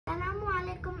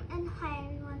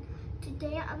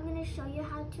today I'm going to show you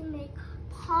how to make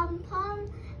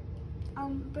pom-pom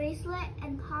bracelet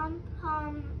and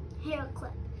pom-pom hair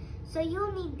clip. So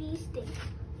you'll need these things: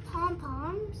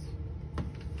 pom-poms,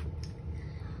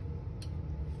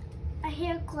 a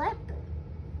hair clip,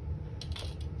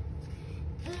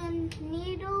 and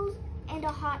needles and a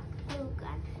hot glue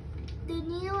gun. The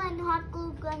needle and hot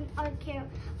glue gun are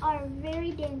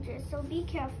very dangerous, so be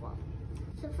careful.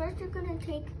 So first you're going to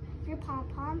take your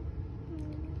pom-pom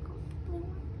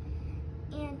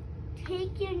and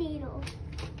take your needle,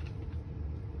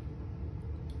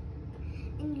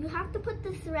 and you have to put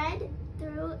the thread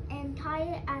through and tie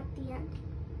it at the end.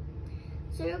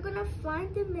 So you're going to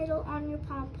find the middle on your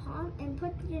pom-pom and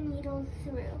put your needle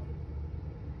through.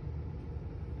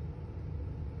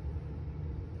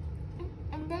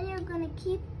 And then you're going to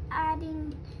keep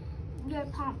adding your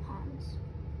pom-poms.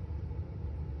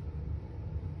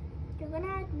 You're going to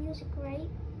add music, right?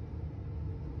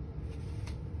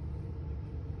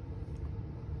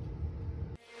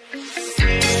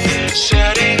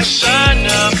 Setting the sun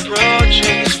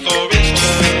approaching for its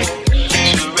turn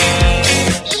to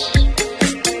rest.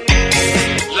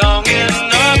 Long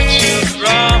enough to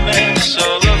promise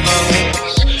all of us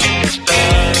it's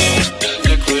best.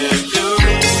 Liquid blue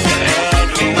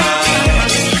and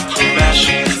white,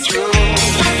 crashing through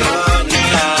the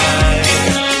night.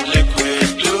 Liquid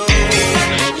blue,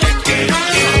 liquid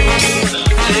blue, liquid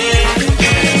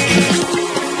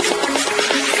blue.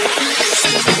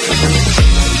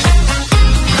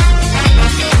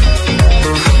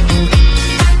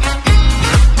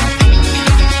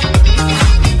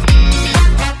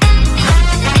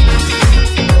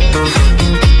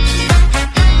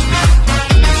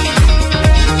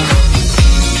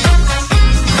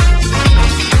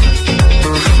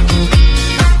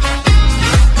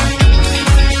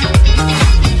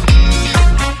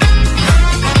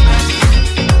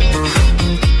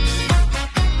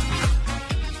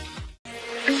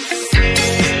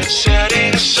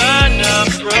 Setting the sun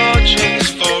approaching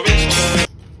for its turn.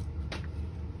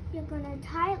 You're going to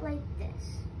tie it like this.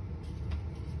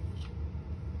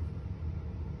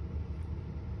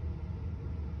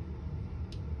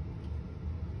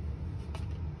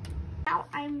 Now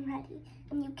I'm ready,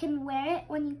 and you can wear it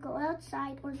when you go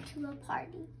outside or to a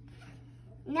party.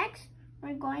 Next,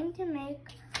 we're going to make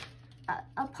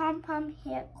a pom-pom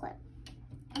hair clip.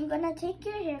 I'm going to take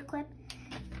your hair clip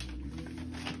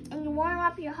and warm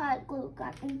up your hot glue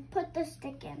gun and put the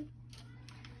stick in.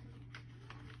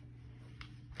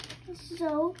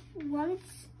 So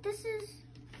once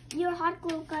your hot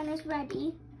glue gun is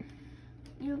ready,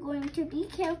 you're going to be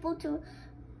careful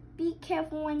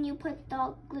when you put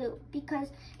the glue,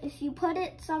 because if you put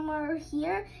it somewhere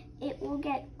here, it will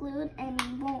get glued and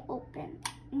won't open,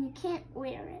 and you can't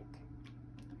wear it.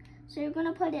 So you're going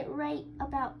to put it right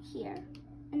about here,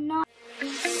 and not.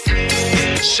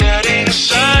 Setting the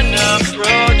sun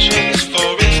approaching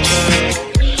for its turn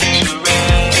to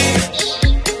rest.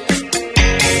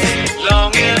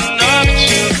 Long enough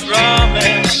to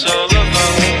promise all of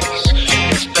us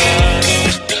it's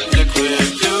best. Liquid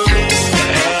blue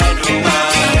and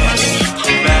white,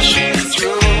 crashing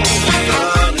through the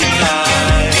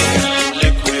night.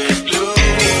 Liquid blue,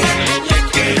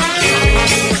 liquid blue,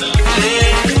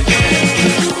 liquid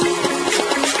blue.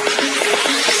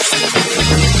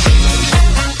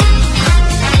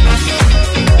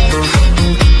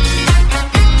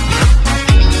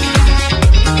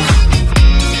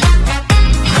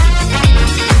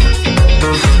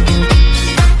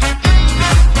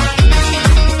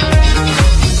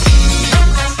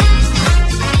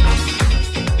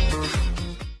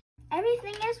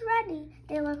 Everything is ready.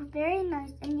 They look very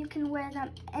nice, and you can wear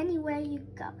them anywhere you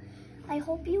go. I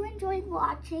hope you enjoyed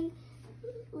watching.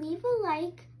 Leave a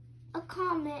like, a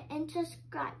comment, and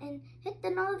subscribe, and hit the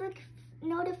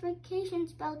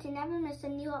notifications bell to never miss a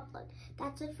new upload.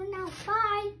 That's it for now.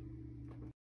 Bye!